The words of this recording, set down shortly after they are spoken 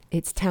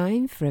It's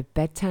time for a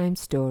bedtime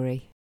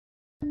story.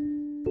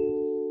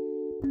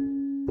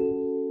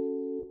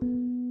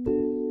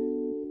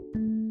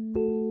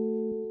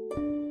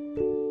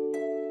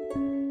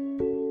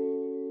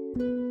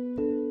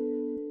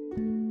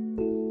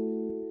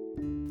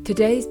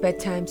 Today's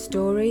bedtime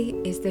story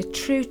is The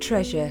True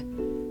Treasure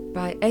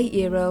by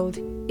 8-year-old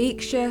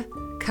Iksha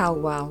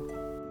Kalwal.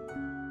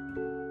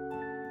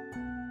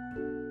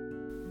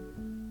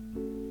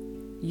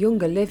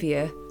 Young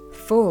Olivia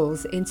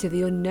falls into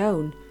the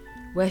unknown,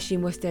 where she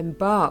must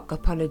embark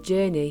upon a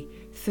journey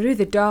through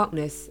the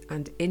darkness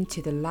and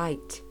into the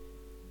light.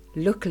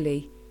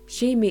 Luckily,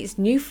 she meets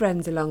new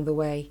friends along the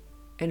way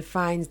and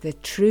finds the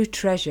true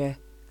treasure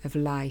of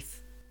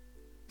life.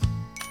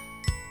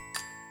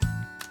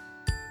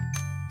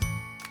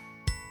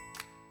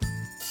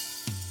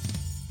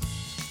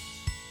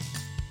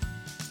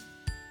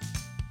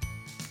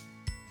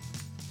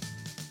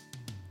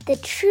 The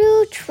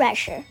True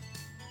Treasure.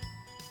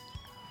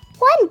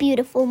 One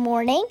beautiful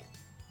morning,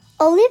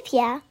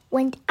 Olivia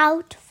went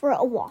out for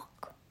a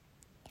walk.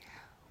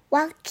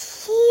 While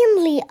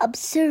keenly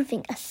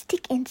observing a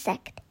stick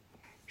insect,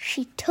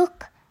 she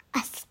took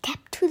a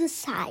step to the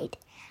side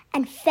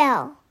and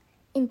fell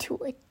into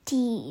a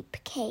deep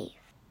cave.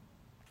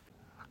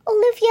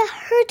 Olivia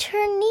hurt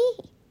her knee.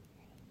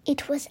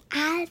 It was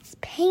as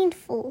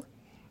painful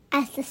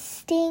as the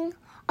sting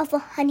of a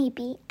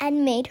honeybee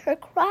and made her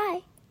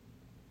cry.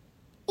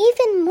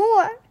 Even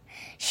more,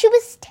 she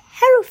was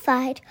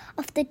terrified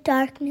of the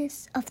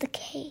darkness of the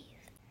cave.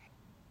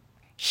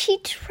 She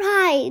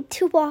tried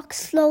to walk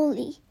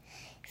slowly,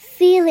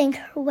 feeling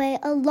her way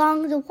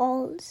along the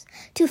walls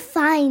to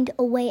find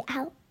a way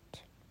out.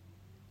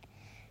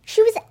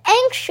 She was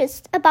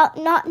anxious about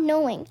not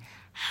knowing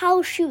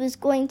how she was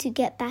going to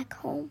get back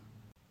home.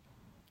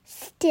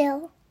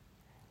 Still,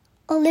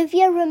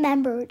 Olivia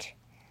remembered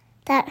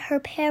that her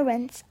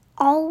parents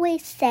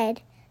always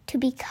said to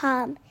be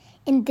calm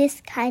in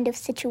this kind of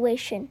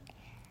situation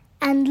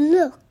and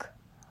look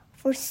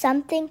for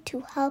something to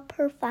help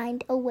her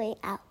find a way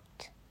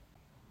out.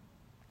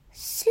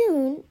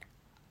 Soon,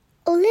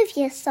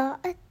 Olivia saw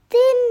a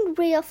thin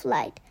ray of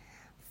light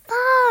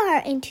far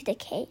into the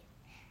cave,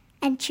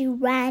 and she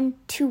ran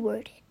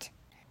toward it.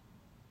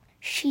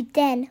 She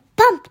then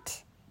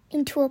bumped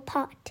into a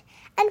pot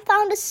and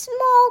found a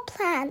small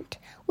plant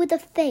with a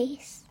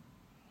face.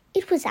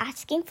 It was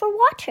asking for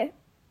water.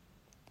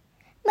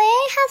 "May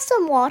I have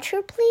some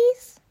water,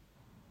 please?"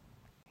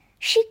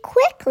 She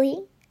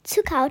quickly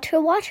took out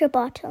her water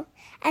bottle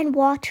and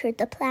watered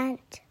the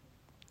plant.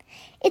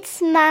 It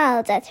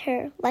smiled at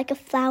her like a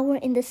flower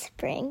in the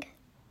spring.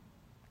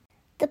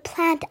 The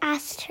plant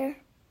asked her,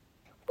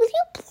 "Will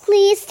you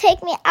please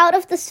take me out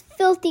of this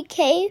filthy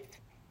cave?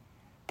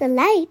 The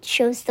light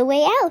shows the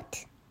way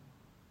out."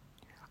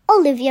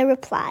 Olivia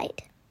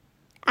replied,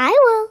 "I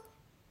will."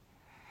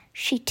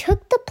 She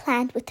took the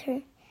plant with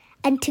her,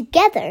 and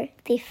together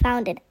they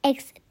found an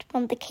exit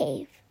from the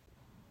cave.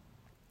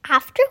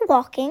 After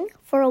walking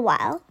for a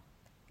while,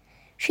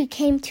 she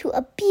came to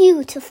a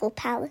beautiful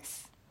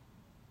palace.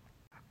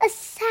 A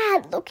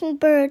sad-looking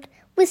bird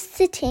was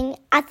sitting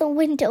at the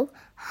window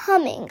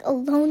humming a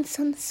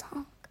lonesome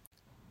song.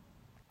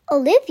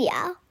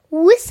 Olivia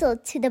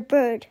whistled to the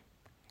bird.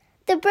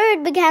 The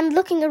bird began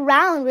looking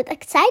around with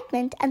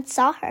excitement and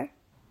saw her.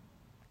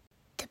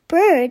 The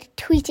bird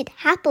tweeted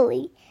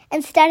happily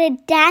and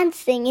started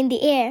dancing in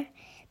the air,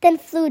 then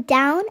flew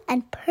down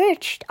and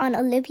perched on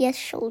Olivia's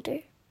shoulder.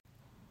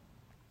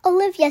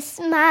 Olivia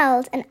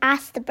smiled and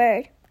asked the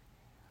bird,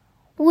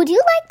 "Would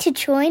you like to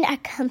join our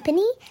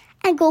company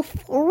and go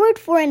forward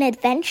for an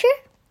adventure?"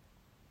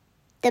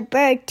 The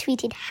bird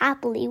tweeted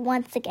happily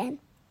once again.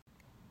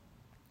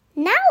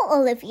 Now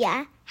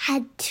Olivia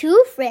had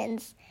two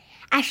friends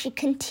as she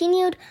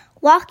continued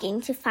walking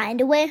to find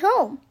a way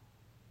home.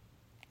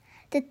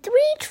 The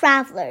three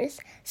travelers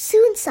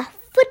soon saw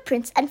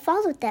footprints and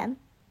followed them.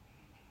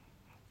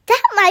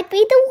 "That might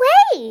be the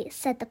way,"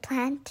 said the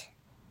plant.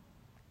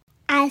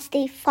 As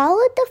they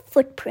followed the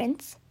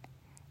footprints,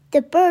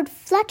 the bird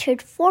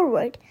fluttered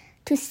forward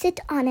to sit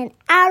on an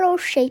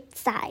arrow-shaped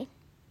sign.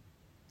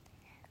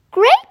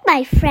 "Great,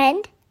 my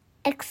friend!"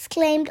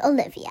 exclaimed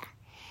Olivia,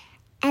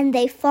 and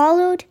they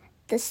followed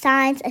the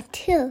signs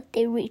until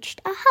they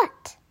reached a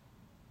hut.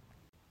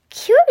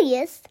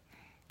 Curious,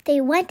 they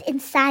went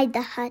inside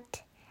the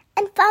hut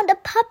and found a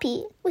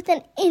puppy with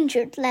an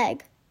injured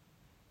leg.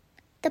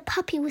 The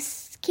puppy was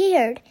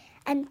scared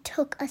and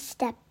took a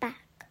step back.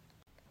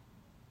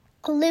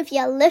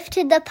 Olivia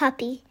lifted the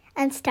puppy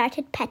and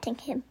started petting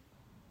him.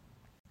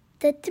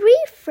 The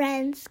three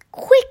friends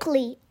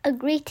quickly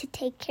agreed to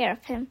take care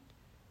of him.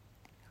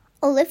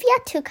 Olivia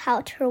took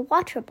out her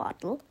water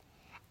bottle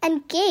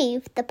and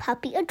gave the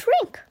puppy a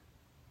drink.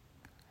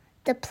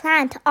 The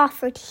plant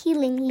offered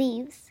healing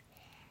leaves,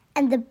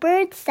 and the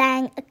bird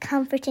sang a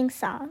comforting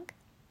song.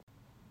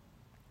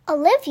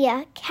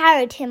 Olivia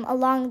carried him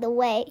along the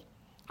way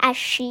as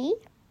she,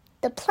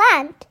 the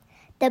plant,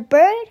 the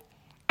bird,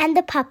 and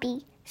the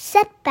puppy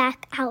set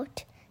back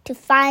out to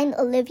find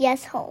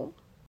Olivia's home.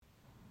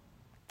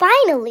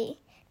 Finally,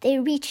 they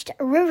reached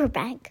a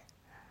riverbank.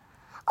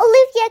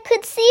 Olivia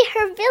could see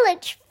her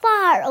village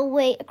far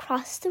away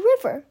across the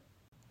river.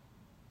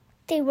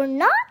 They were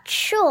not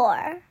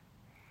sure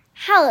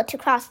how to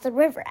cross the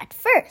river at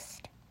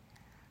first,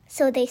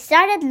 so they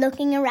started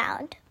looking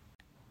around.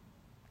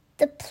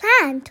 The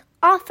plant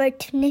offered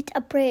to knit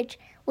a bridge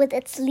with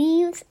its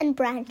leaves and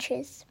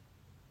branches.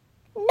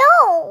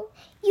 "No,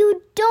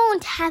 you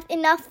don't have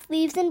enough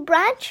leaves and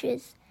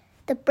branches,"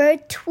 the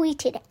bird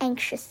tweeted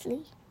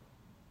anxiously.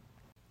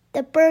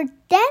 The bird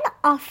then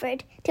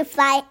offered to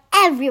fly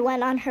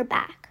everyone on her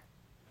back.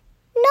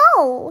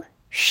 "No,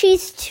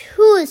 she's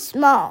too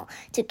small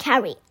to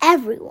carry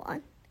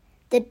everyone,"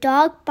 the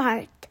dog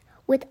barked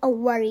with a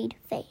worried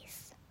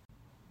face.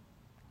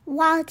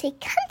 While they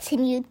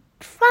continued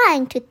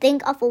trying to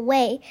think of a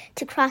way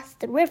to cross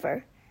the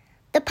river,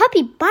 the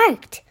puppy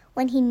barked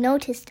when he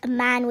noticed a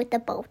man with a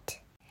boat.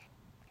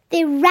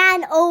 They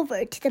ran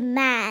over to the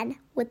man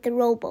with the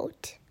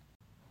rowboat.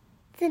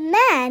 The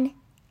man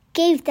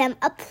gave them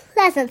a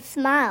pleasant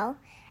smile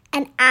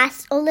and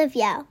asked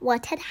Olivia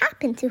what had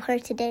happened to her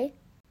today.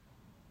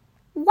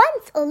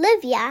 Once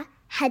Olivia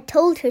had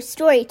told her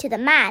story to the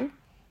man,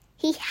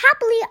 he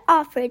happily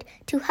offered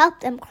to help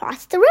them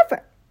cross the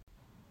river.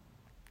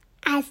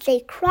 As they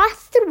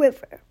crossed the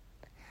river,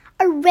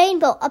 a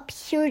rainbow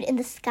appeared in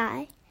the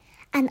sky,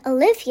 and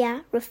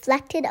Olivia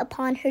reflected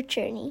upon her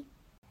journey.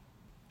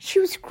 She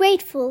was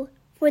grateful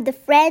for the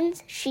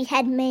friends she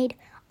had made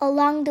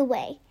along the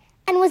way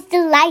and was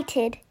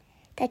delighted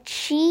that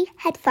she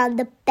had found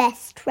the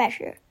best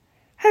treasure,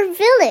 her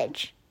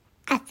village,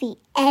 at the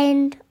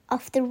end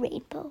of the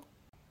rainbow.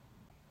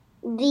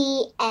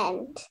 The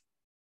end.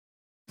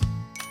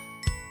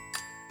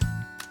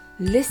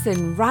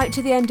 Listen right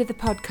to the end of the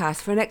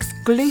podcast for an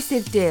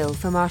exclusive deal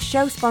from our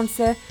show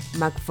sponsor,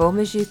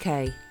 Magformers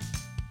UK.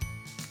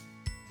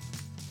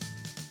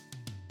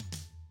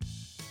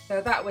 So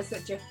that was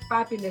such a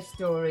fabulous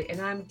story, and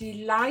I'm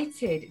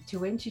delighted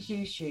to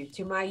introduce you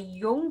to my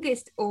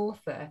youngest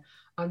author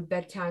on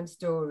Bedtime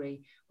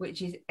Story,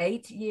 which is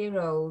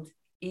 8-year-old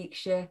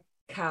Iksha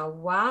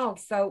Kalwal.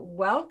 So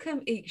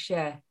welcome,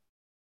 Iksha.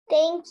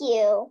 Thank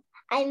you.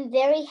 I'm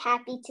very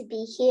happy to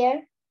be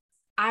here.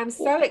 I'm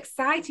so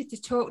excited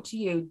to talk to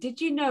you.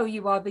 Did you know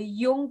you are the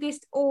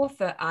youngest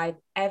author I've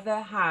ever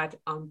had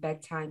on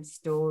Bedtime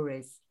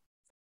Stories?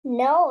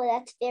 No,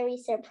 that's very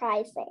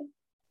surprising.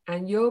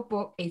 And your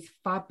book is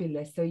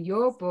fabulous. So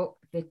your book,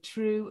 The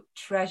True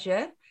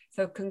Treasure.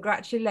 So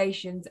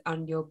congratulations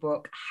on your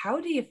book. How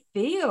do you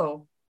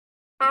feel?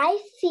 I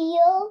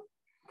feel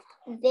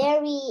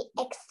very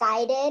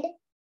excited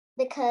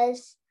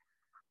because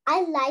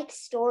I like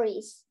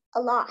stories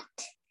a lot.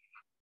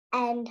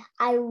 And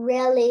I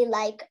really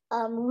like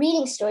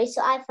reading stories.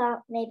 So I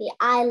thought maybe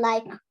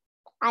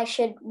I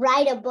should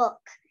write a book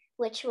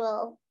which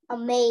will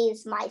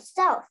amaze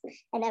myself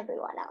and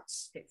everyone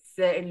else. It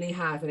certainly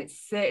has, and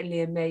it's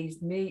certainly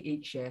amazed me,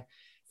 Iksha.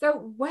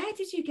 So where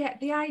did you get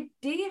the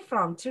idea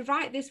from to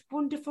write this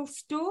wonderful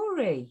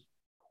story?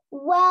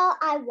 Well,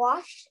 I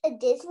watched a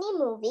Disney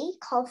movie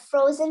called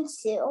Frozen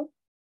 2,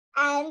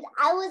 and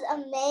I was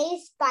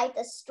amazed by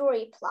the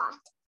story plot.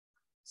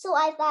 So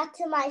I thought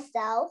to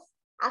myself,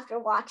 after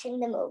watching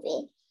the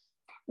movie,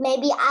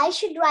 maybe I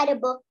should write a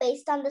book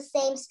based on the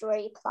same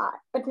story plot,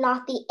 but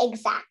not the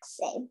exact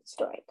same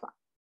story plot.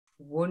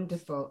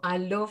 Wonderful. I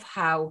love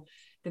how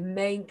the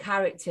main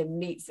character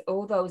meets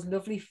all those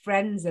lovely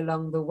friends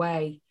along the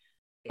way.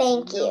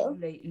 Thank you.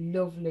 Lovely,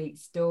 lovely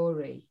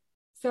story.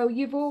 So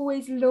you've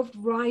always loved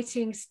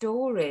writing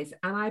stories,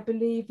 and I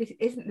believe this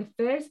isn't the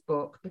first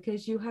book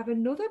because you have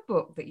another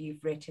book that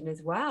you've written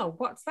as well.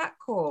 What's that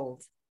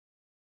called?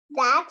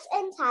 That's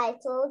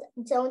entitled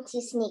Don't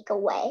You Sneak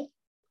Away.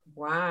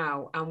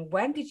 Wow. And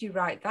when did you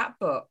write that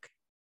book?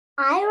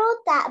 I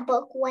wrote that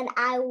book when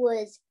I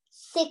was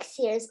 6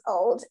 years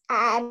old,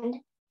 and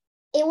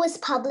it was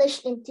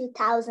published in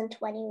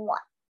 2021.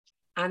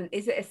 And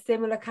is it a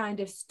similar kind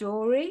of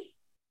story?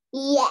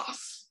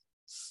 Yes.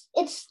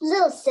 It's a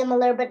little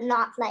similar, but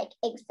not like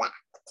exact.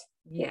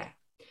 Yeah.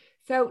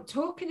 So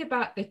talking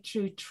about The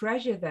True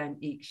Treasure then,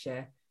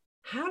 Iksha,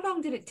 how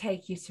long did it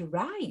take you to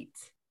write?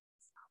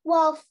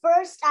 Well,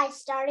 first I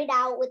started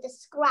out with a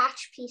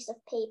scratch piece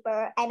of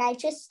paper, and I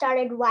just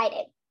started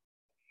writing,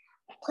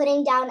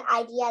 putting down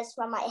ideas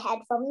from my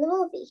head from the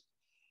movie.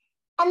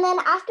 And then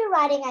after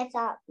writing, I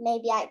thought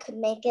maybe I could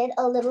make it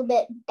a little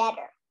bit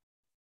better.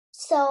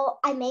 So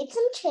I made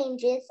some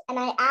changes, and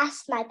I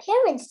asked my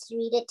parents to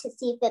read it to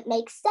see if it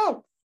makes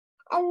sense.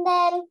 And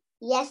then,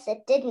 yes,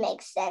 it did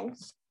make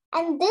sense.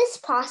 And this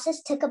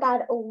process took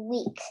about a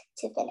week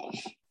to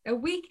finish. A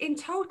week in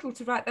total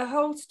to write the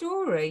whole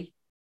story?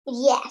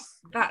 Yes.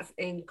 That's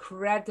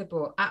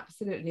incredible.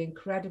 Absolutely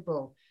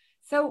incredible.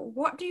 So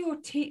what do your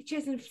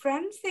teachers and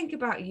friends think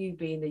about you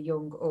being a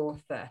young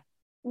author?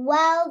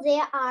 Well,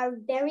 they are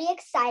very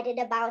excited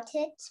about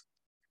it,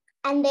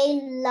 and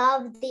they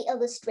love the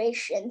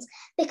illustrations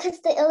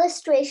because the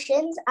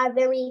illustrations are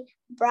very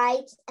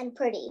bright and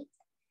pretty.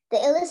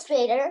 The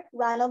illustrator,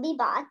 Ronald B.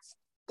 Botts,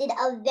 did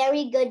a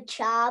very good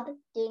job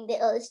doing the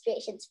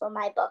illustrations for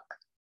my book.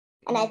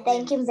 And I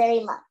thank him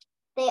very much.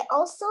 They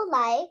also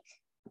like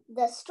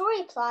the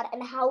story plot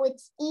and how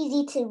it's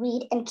easy to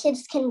read and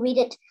kids can read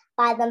it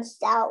by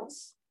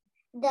themselves.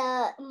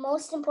 The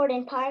most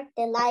important part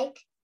they like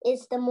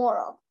is the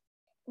moral.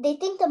 They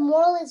think the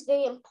moral is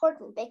very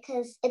important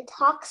because it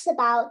talks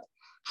about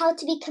how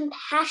to be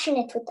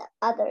compassionate with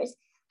others,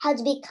 how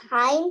to be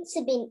kind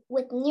to be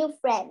with new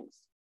friends,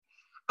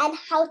 and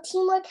how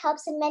teamwork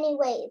helps in many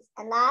ways.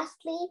 And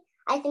lastly,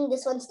 I think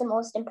this one's the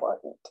most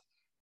important,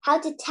 how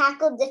to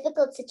tackle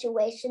difficult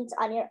situations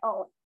on your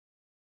own.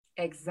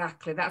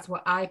 Exactly. That's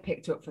what I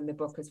picked up from the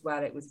book as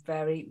well. It was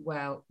very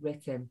well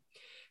written.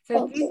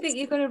 So do you think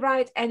you're going to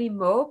write any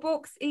more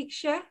books,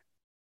 Iksha?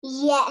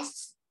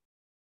 Yes.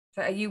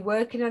 So are you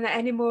working on it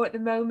any more at the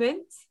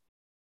moment?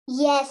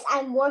 Yes,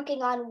 I'm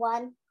working on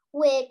one,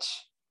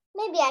 which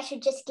maybe I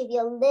should just give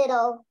you a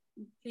little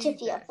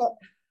tiffy of it.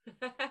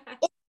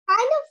 It's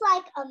kind of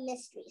like a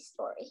mystery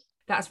story.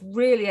 That's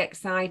really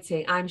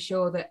exciting. I'm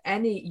sure that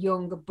any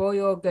young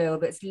boy or girl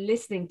that's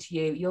listening to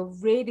you, you're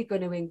really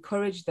going to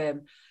encourage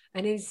them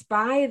and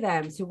inspire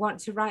them to want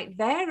to write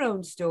their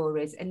own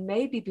stories and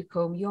maybe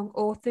become young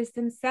authors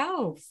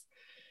themselves.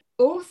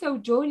 Also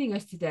joining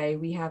us today,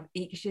 we have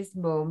Iksha's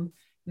mum,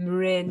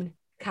 Marin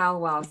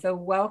Kalwal. So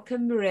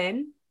welcome,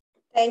 Marin.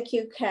 Thank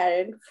you,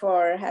 Karen,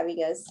 for having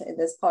us in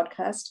this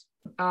podcast.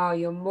 Oh,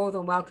 you're more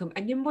than welcome.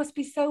 And you must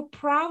be so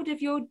proud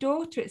of your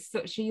daughter at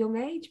such a young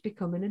age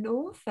becoming an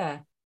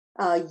author.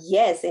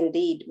 Yes,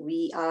 indeed.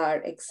 We are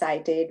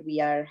excited. We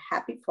are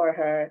happy for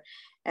her.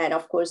 And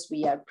of course,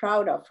 we are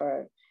proud of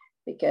her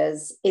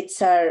because it's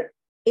her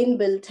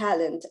inbuilt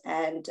talent.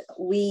 And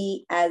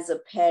we as a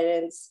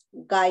parents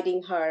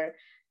guiding her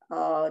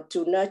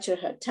to nurture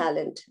her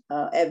talent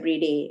every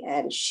day.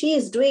 And she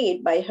is doing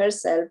it by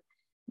herself,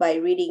 by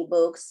reading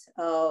books,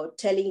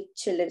 telling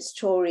children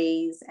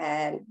stories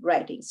and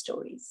writing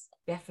stories.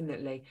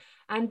 Definitely.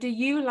 And do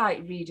you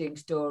like reading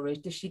stories?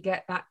 Does she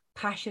get that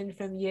passion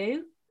from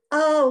you?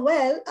 I'm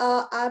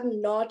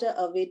not an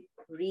avid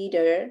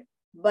reader,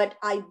 but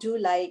I do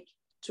like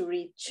to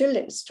read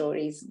children's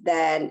stories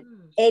than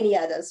any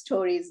other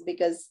stories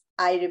because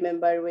I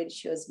remember when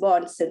she was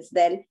born, since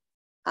then,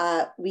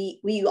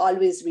 we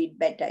always read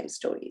bedtime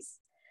stories.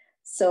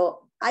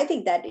 So I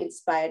think that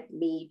inspired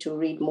me to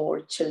read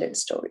more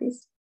children's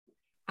stories.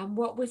 And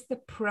what was the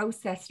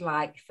process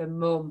like for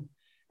mum,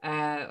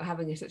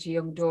 having such a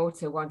young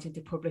daughter wanting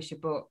to publish a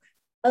book?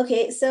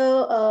 Okay,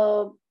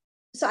 so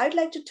I'd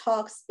like to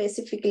talk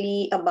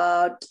specifically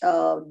about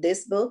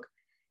this book.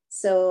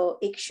 So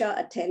Iksha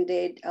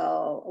attended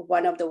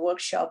one of the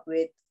workshops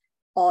with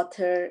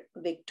author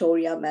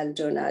Victoria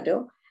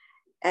Maldonado,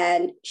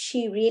 and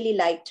she really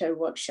liked her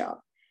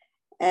workshop.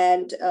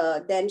 And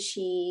then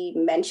she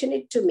mentioned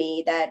it to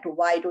me that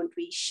why don't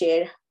we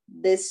share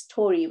this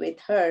story with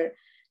her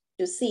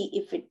to see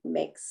if it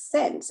makes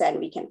sense and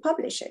we can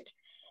publish it.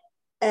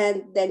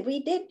 And then we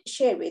did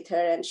share with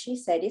her and she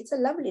said, it's a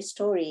lovely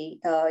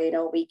story,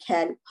 we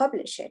can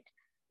publish it.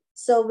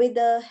 So with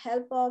the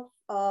help of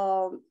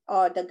or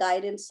the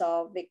guidance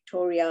of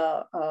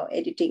Victoria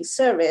Editing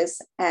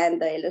Service and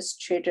the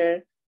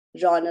illustrator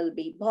Ronald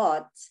B.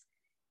 Botts,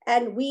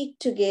 and we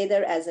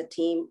together as a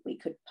team, we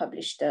could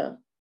publish the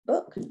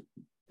book.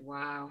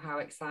 Wow, how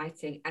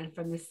exciting. And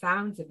from the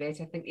sounds of it,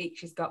 I think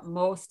Iksha's got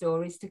more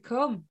stories to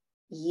come.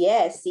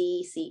 Yes,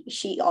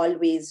 she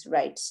always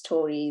writes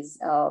stories.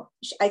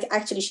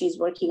 She's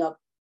working on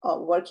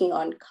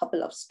a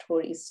couple of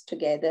stories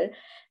together.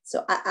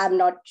 So I'm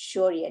not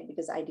sure yet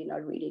because I did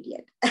not read it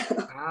yet.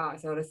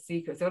 It's all a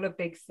secret. It's all a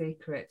big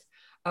secret.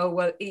 Oh,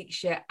 well,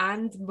 Iksha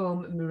and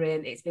Mum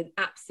Marin, it's been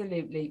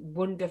absolutely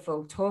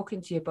wonderful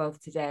talking to you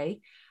both today.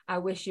 I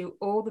wish you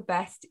all the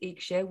best,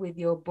 Iksha, with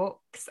your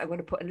books. I'm going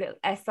to put a little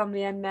S on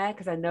the end there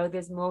because I know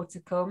there's more to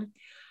come.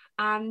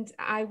 And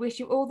I wish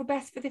you all the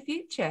best for the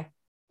future.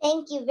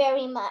 Thank you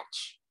very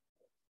much.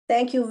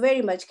 Thank you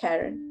very much,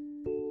 Karen.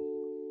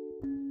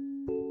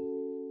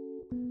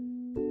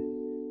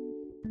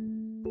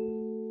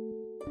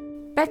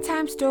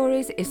 Bedtime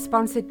Stories is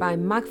sponsored by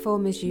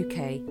Magformers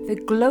UK, the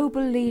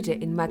global leader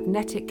in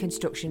magnetic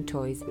construction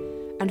toys.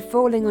 And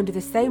falling under the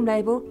same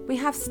label, we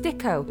have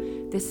Sticko,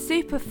 the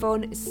super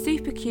fun,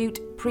 super cute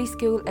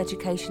preschool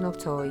educational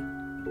toy.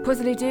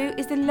 Puzzly-Doo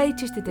is the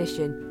latest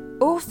edition.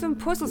 Awesome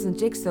puzzles and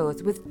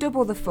jigsaws with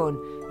double the fun.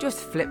 Just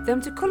flip them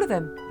to colour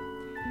them.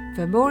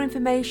 For more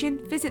information,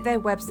 visit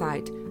their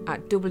website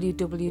at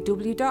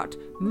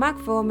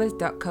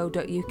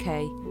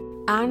www.magformers.co.uk.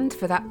 And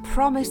for that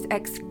promised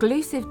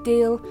exclusive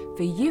deal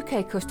for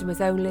UK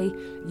customers only,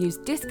 use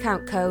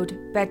discount code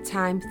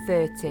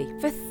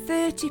BEDTIME30 for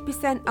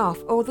 30%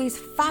 off all these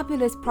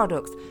fabulous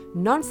products,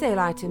 non-sale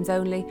items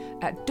only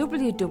at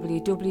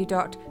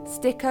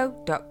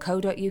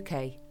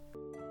www.sticko.co.uk.